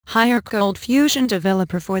Hire ColdFusion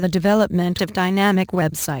developer for the development of dynamic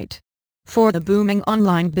website. For the booming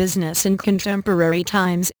online business in contemporary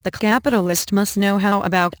times, the capitalist must know how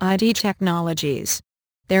about IT technologies.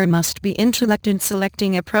 There must be intellect in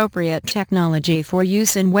selecting appropriate technology for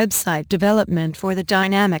use in website development for the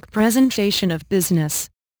dynamic presentation of business.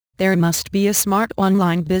 There must be a smart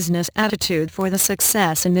online business attitude for the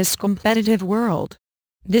success in this competitive world.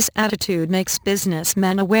 This attitude makes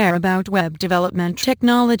businessmen aware about web development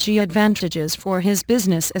technology advantages for his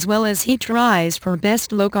business as well as he tries for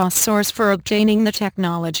best low-cost source for obtaining the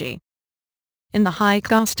technology. In the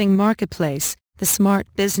high-costing marketplace, the smart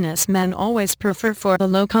businessmen always prefer for the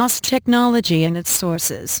low-cost technology and its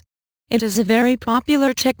sources. It is a very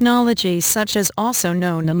popular technology such as also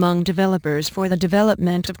known among developers for the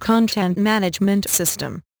development of content management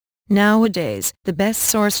system. Nowadays, the best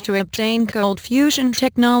source to obtain ColdFusion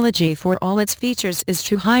technology for all its features is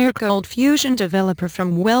to hire ColdFusion developer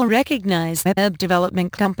from well-recognized web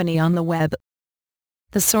development company on the web.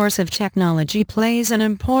 The source of technology plays an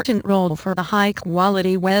important role for the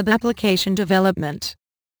high-quality web application development.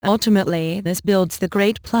 Ultimately, this builds the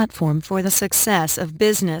great platform for the success of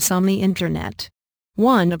business on the Internet.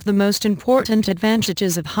 One of the most important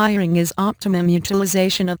advantages of hiring is optimum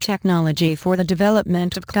utilization of technology for the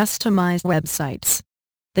development of customized websites.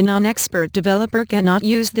 The non-expert developer cannot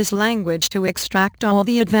use this language to extract all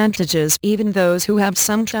the advantages. Even those who have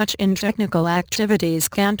some touch in technical activities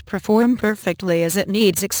can't perform perfectly as it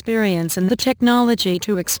needs experience in the technology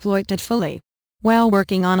to exploit it fully. While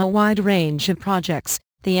working on a wide range of projects,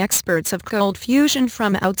 the experts of ColdFusion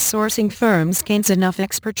from outsourcing firms gains enough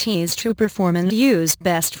expertise to perform and use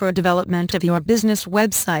best for development of your business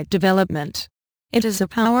website development. It is a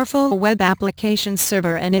powerful web application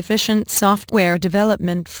server and efficient software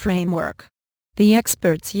development framework. The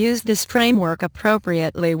experts use this framework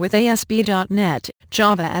appropriately with ASP.NET,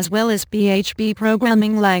 Java as well as PHP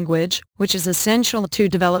programming language, which is essential to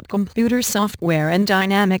develop computer software and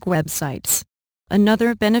dynamic websites.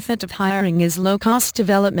 Another benefit of hiring is low-cost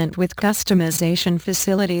development with customization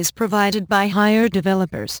facilities provided by hired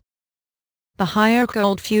developers. The hire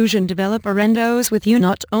ColdFusion developer endows with you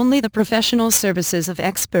not only the professional services of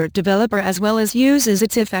expert developer as well as uses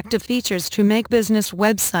its effective features to make business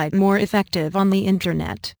website more effective on the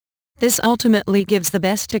Internet. This ultimately gives the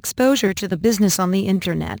best exposure to the business on the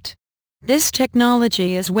Internet. This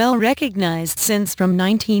technology is well recognized since from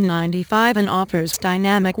 1995 and offers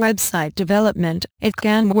dynamic website development. It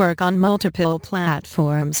can work on multiple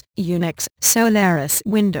platforms, Unix, Solaris,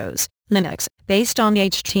 Windows, Linux, based on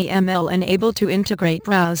HTML and able to integrate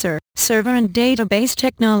browser, server and database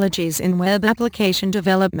technologies in web application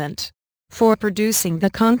development. For producing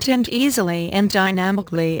the content easily and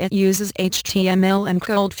dynamically it uses HTML and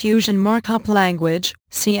ColdFusion markup language,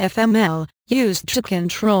 CFML, used to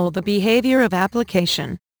control the behavior of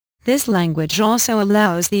application. This language also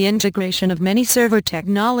allows the integration of many server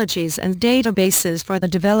technologies and databases for the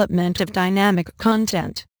development of dynamic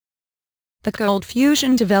content. The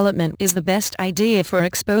ColdFusion development is the best idea for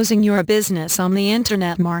exposing your business on the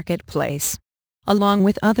Internet marketplace. Along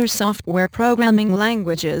with other software programming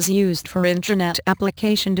languages used for Internet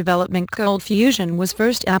application development, ColdFusion was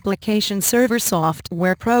first application server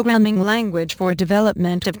software programming language for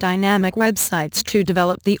development of dynamic websites to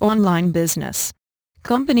develop the online business.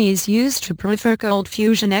 Companies used to prefer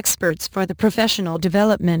ColdFusion experts for the professional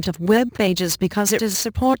development of web pages because it is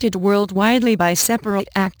supported worldwide by separate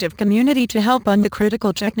active community to help on the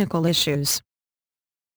critical technical issues.